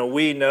you know,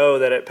 we know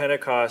that at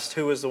Pentecost,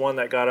 who was the one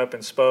that got up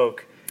and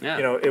spoke? Yeah.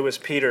 You know, it was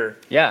Peter.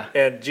 Yeah.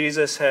 And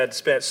Jesus had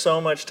spent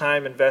so much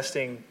time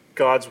investing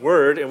God's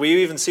word, and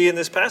we even see in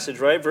this passage,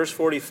 right? Verse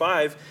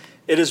 45,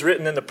 it is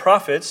written in the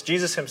prophets.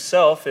 Jesus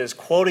himself is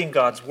quoting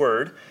God's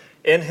word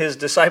in his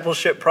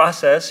discipleship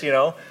process, you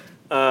know,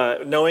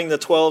 knowing the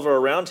 12 are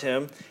around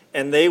him,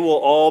 and they will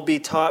all be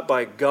taught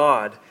by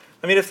God.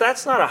 I mean, if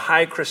that's not a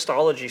high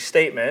Christology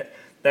statement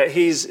that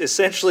he's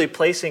essentially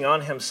placing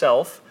on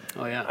himself,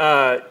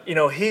 you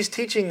know, he's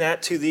teaching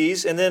that to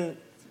these, and then,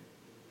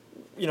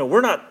 you know,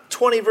 we're not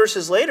 20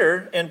 verses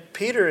later, and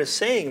Peter is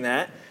saying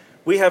that.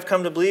 We have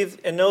come to believe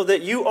and know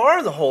that you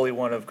are the Holy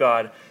One of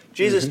God.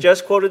 Jesus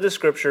just quoted the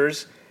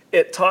scriptures.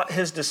 It taught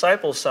his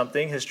disciples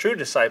something, his true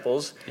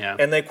disciples,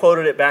 and they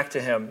quoted it back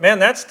to him. Man,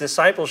 that's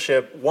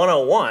discipleship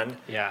 101.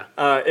 Yeah.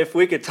 If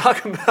we could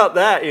talk about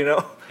that, you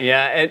know.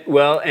 Yeah,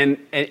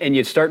 and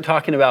you start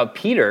talking about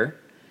Peter,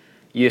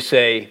 you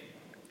say,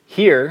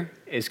 here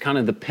is kind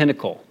of the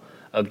pinnacle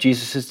of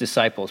Jesus'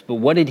 disciples. But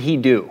what did he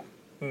do?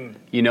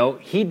 You know,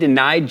 he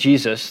denied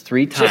Jesus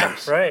 3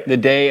 times the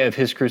day of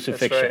his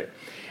crucifixion.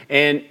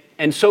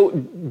 And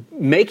so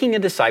making a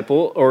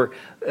disciple or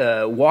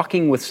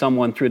walking with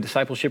someone through a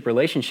discipleship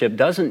relationship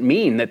doesn't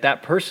mean that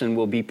that person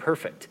will be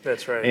perfect.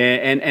 That's right.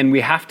 And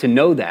we have to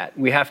know that.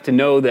 We have to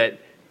know that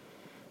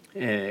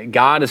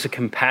God is a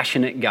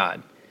compassionate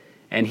God,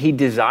 and he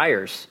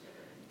desires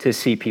to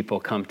see people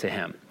come to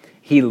him.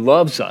 He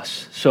loves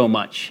us so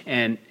much,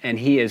 and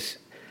he is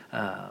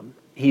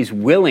he's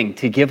willing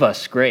to give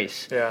us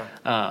grace. Yeah.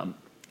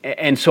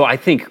 And so I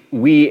think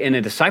we, in a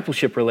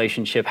discipleship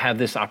relationship, have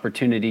this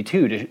opportunity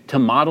too to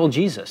model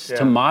Jesus,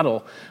 to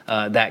model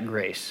that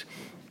grace.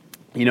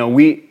 You know,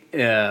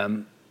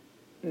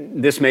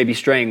 this may be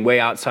straying way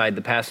outside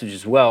the passage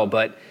as well,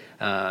 but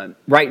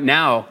right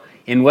now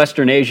in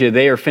Western Asia,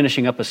 they are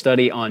finishing up a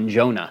study on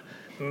Jonah.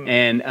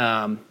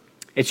 And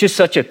it's just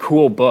such a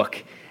cool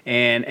book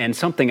and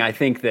something I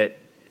think that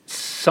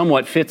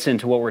somewhat fits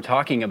into what we're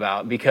talking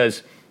about,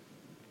 because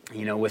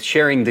you know, with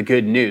sharing the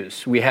good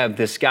news, we have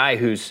this guy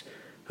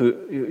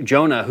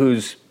Jonah,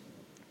 who's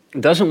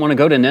doesn't want to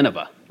go to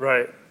Nineveh.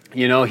 Right.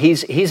 You know,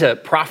 he's a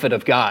prophet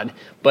of God,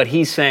 but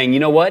he's saying, you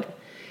know what?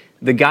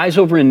 The guys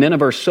over in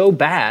Nineveh are so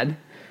bad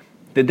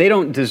that they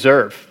don't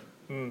deserve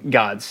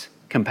God's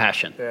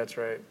compassion. That's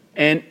right.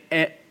 And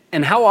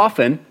how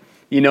often,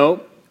 you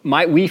know,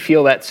 might we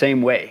feel that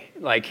same way?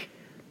 Like,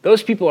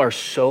 those people are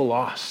so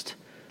lost.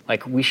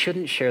 Like, we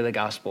shouldn't share the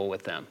gospel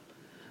with them.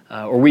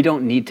 Or we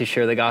don't need to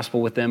share the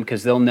gospel with them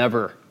because they'll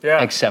never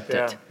accept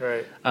it.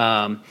 Right.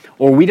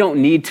 Or we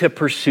don't need to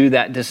pursue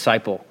that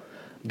disciple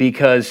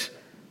because,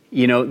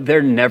 you know,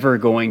 they're never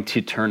going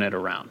to turn it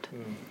around.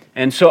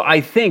 And so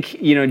I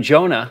think, you know,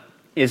 Jonah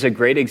is a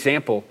great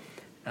example.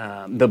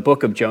 The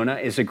book of Jonah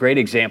is a great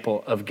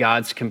example of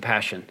God's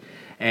compassion.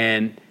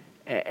 And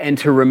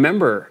to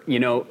remember, you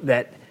know,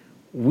 that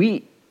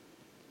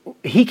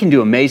he can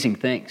do amazing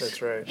things.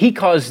 That's right. He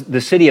caused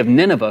the city of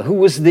Nineveh, who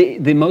was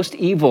the most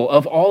evil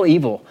of all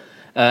evil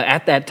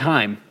at that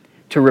time,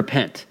 to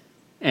repent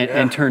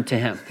and turn to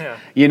him. Yeah.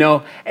 You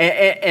know,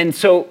 and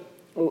so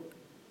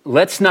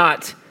let's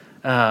not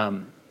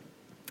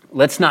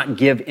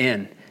give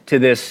in to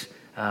this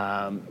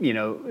you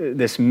know,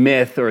 this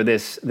myth or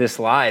this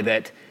lie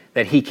that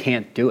he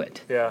can't do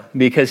it. Yeah.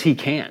 Because he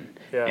can.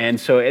 Yeah. And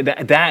so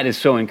that is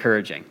so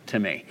encouraging to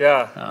me.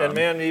 Yeah. And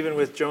man, even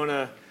with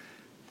Jonah,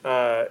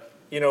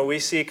 you know, we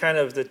see kind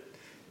of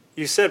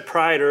you said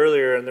pride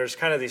earlier, and there's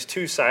kind of these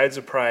 2 sides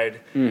of pride.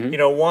 You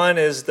know, one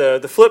is the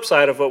flip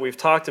side of what we've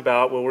talked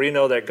about, where we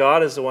know that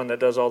God is the one that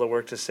does all the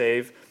work to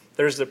save.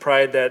 There's the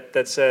pride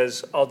that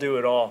says, I'll do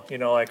it all. You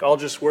know, like, I'll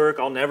just work,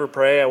 I'll never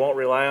pray, I won't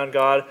rely on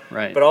God.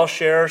 Right. But I'll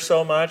share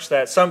so much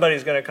that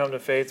somebody's going to come to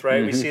faith,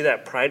 right? We see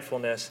that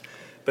pridefulness.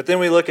 But then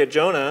we look at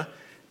Jonah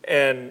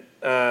and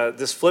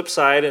this flip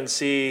side and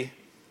see,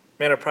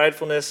 man, a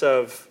pridefulness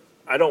of,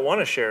 I don't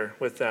want to share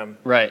with them.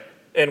 Right.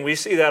 And we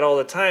see that all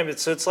the time.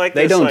 It's like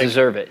they this, don't like,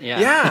 deserve it. Yeah.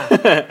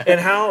 Yeah.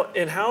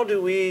 and how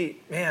do we,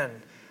 man?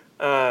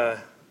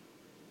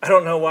 I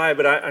don't know why,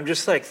 but I'm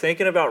just like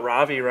thinking about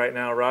Ravi right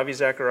now, Ravi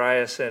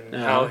Zacharias, and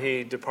how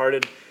he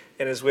departed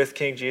and is with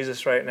King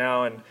Jesus right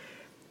now. And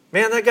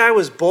man, that guy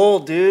was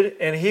bold, dude,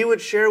 and he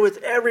would share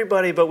with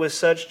everybody, but with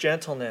such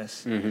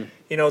gentleness.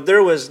 You know,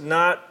 there was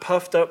not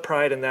puffed up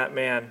pride in that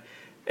man.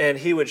 And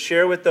he would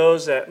share with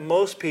those that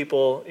most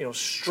people, you know,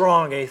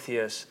 strong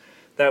atheists,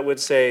 that would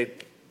say,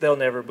 they'll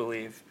never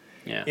believe.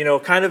 Yeah. You know,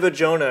 kind of a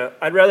Jonah.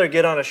 I'd rather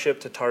get on a ship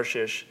to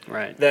Tarshish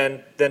Right.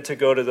 than to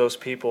go to those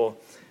people.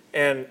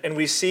 And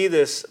we see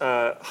this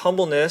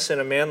humbleness in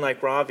a man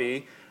like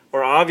Ravi,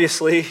 or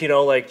obviously, you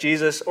know, like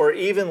Jesus, or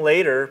even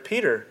later,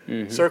 Peter,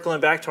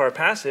 circling back to our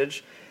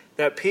passage,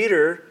 that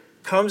Peter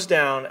comes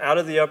down out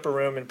of the upper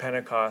room in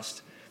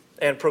Pentecost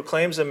and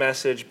proclaims a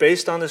message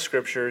based on the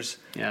scriptures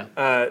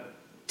to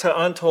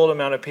untold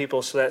amount of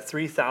people so that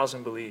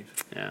 3,000 believe.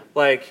 Yeah.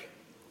 Like,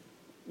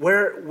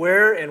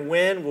 where and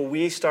when will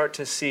we start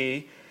to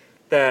see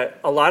that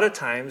a lot of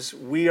times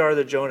we are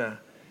the Jonah?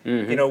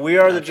 You know, we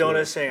are the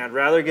Jonah saying, I'd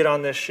rather get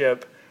on this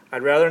ship.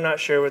 I'd rather not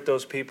share with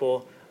those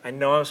people. I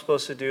know I'm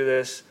supposed to do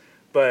this,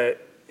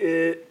 but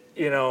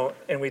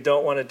and we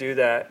don't want to do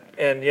that.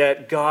 And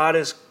yet God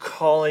is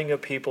calling a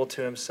people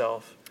to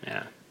himself.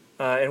 Yeah.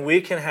 And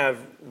we can have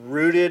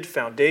rooted,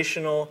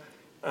 foundational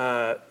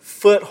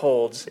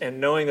footholds in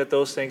knowing that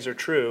those things are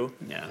true.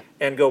 Yeah.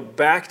 And go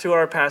back to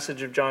our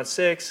passage of John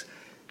 6,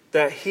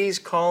 that he's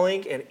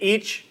calling, and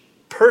each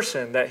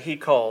person that he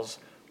calls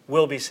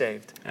will be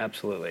saved.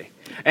 Absolutely.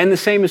 And the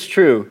same is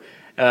true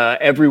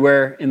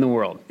everywhere in the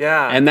world.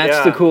 Yeah. And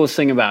that's the coolest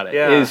thing about it,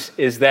 Yeah.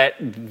 is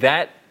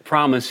that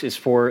promise is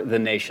for the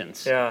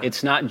nations. Yeah.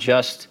 It's not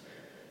just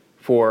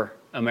for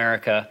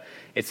America.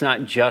 It's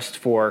not just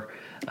for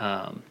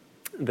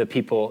the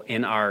people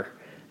in our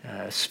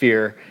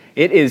sphere.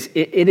 It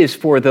is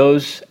for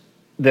those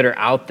that are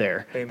out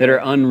there, Amen. that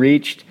are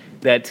unreached,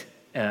 that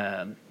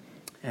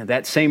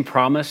same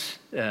promise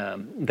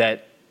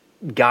that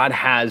God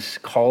has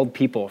called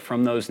people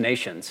from those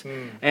nations.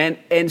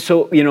 And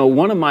so, you know,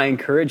 one of my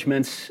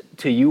encouragements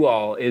to you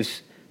all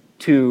is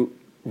to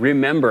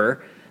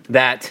remember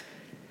that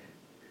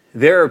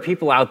there are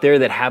people out there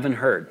that haven't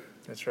heard.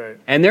 That's right.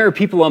 And there are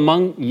people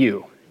among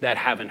you that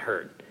haven't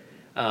heard.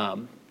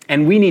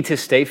 And we need to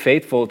stay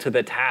faithful to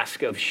the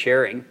task of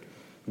sharing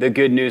the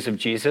good news of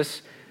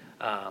Jesus,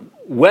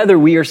 whether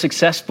we are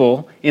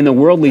successful in the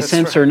worldly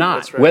sense or not.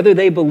 That's right. Whether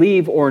they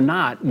believe or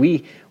not,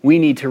 we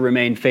need to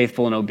remain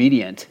faithful and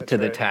obedient to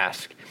the right.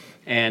 task.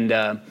 And,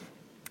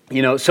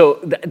 so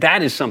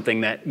that is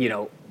something that,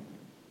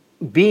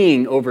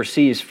 being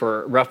overseas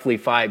for roughly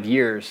 5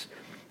 years,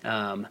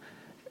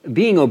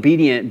 being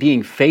obedient,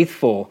 being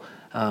faithful,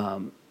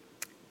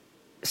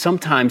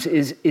 sometimes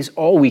is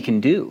all we can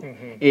do,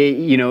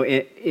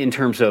 in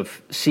terms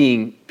of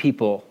seeing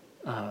people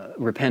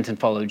repent and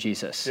follow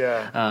Jesus.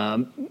 Yeah.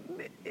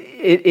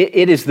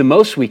 It is the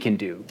most we can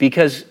do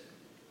because,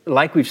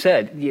 like we've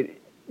said,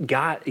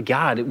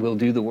 God will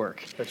do the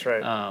work. That's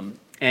right.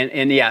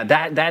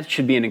 That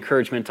should be an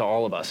encouragement to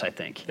all of us, I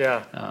think.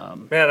 Yeah.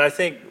 Man, I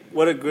think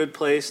what a good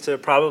place to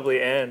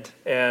probably end.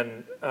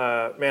 And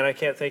man, I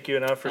can't thank you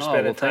enough for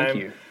spending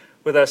time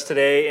with us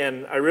today.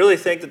 And I really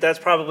think that that's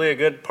probably a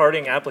good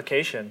parting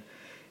application.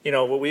 You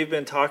know, what we've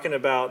been talking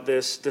about,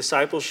 this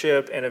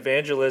discipleship and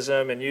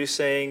evangelism, and you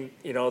saying,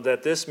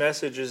 that this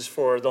message is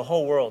for the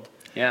whole world.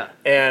 Yeah.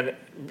 And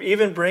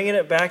even bringing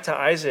it back to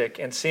Isaac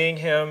and seeing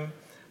him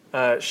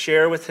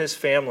share with his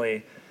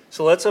family.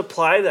 So let's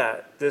apply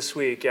that this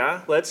week,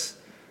 yeah? Let's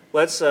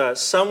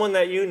someone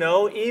that you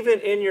know, even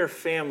in your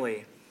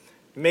family,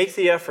 make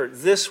the effort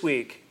this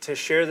week to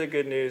share the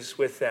good news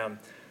with them,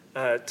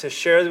 to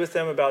share with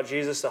them about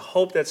Jesus, the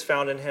hope that's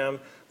found in him.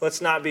 Let's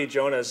not be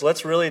Jonahs.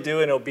 Let's really do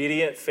an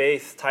obedient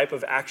faith type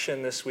of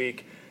action this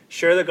week.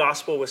 Share the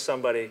gospel with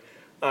somebody.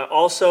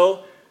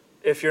 Also,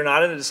 if you're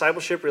not in a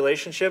discipleship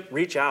relationship,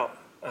 reach out.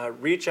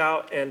 Reach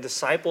out and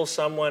disciple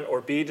someone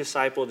or be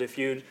discipled if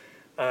you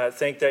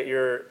think that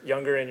you're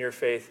younger in your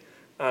faith.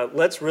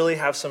 Let's really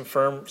have some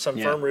firm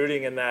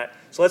rooting in that.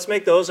 So let's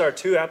make those our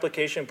 2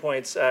 application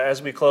points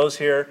as we close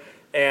here.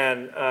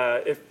 And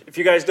if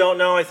you guys don't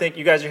know, I think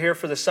you guys are here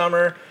for the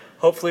summer.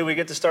 Hopefully we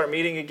get to start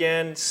meeting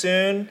again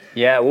soon.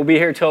 Yeah, we'll be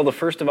here till the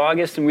 1st of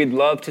August, and we'd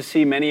love to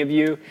see many of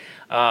you.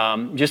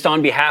 Just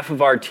on behalf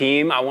of our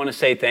team, I want to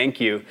say thank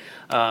you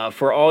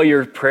for all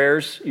your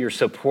prayers, your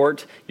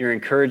support, your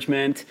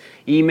encouragement,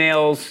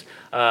 emails.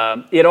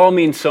 It all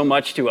means so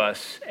much to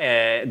us.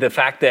 The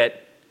fact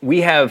that we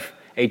have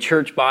a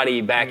church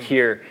body back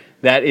here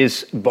that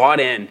is bought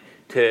in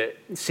to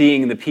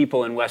seeing the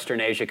people in Western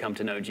Asia come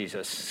to know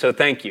Jesus. So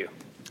thank you.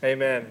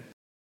 Amen.